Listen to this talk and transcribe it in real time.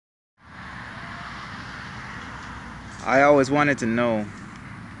I always wanted to know,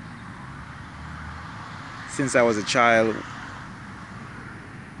 since I was a child,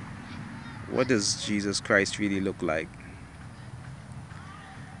 what does Jesus Christ really look like?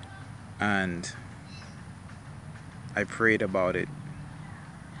 And I prayed about it.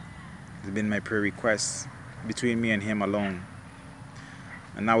 It's been my prayer request between me and Him alone.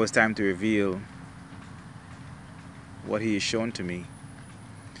 And now it's time to reveal what He has shown to me.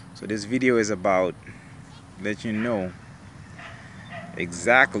 So this video is about letting you know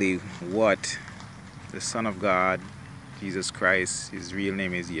exactly what the Son of God, Jesus Christ, His real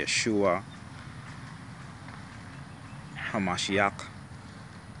name is Yeshua HaMashiach.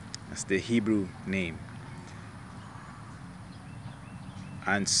 That's the Hebrew name.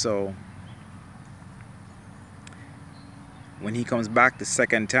 And so when He comes back the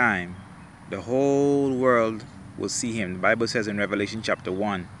second time, the whole world will see Him. The Bible says in Revelation chapter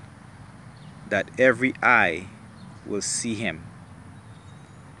 1 that every eye will see Him,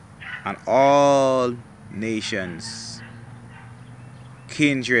 and all nations,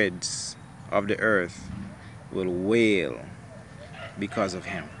 kindreds of the earth will wail because of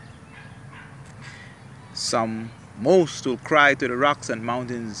Him. Most will cry to the rocks and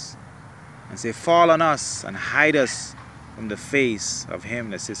mountains and say, "Fall on us and hide us from the face of Him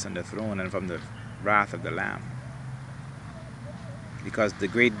that sits on the throne and from the wrath of the Lamb." Because the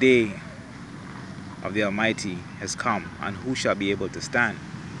great day of the Almighty has come, and who shall be able to stand?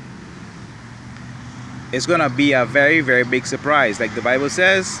 It's going to be a very, very big surprise. Like the Bible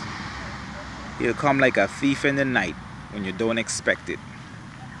says, He'll come like a thief in the night when you don't expect it.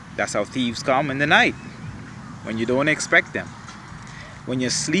 That's how thieves come in the night, when you don't expect them. When you're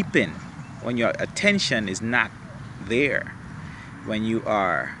sleeping, when your attention is not there, when you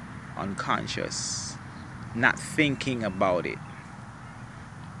are unconscious, not thinking about it.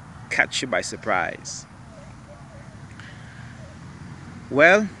 Catch you by surprise.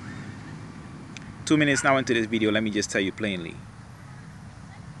 Well, 2 minutes now into this video, let me just tell you plainly.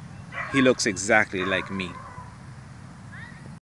 He looks exactly like me.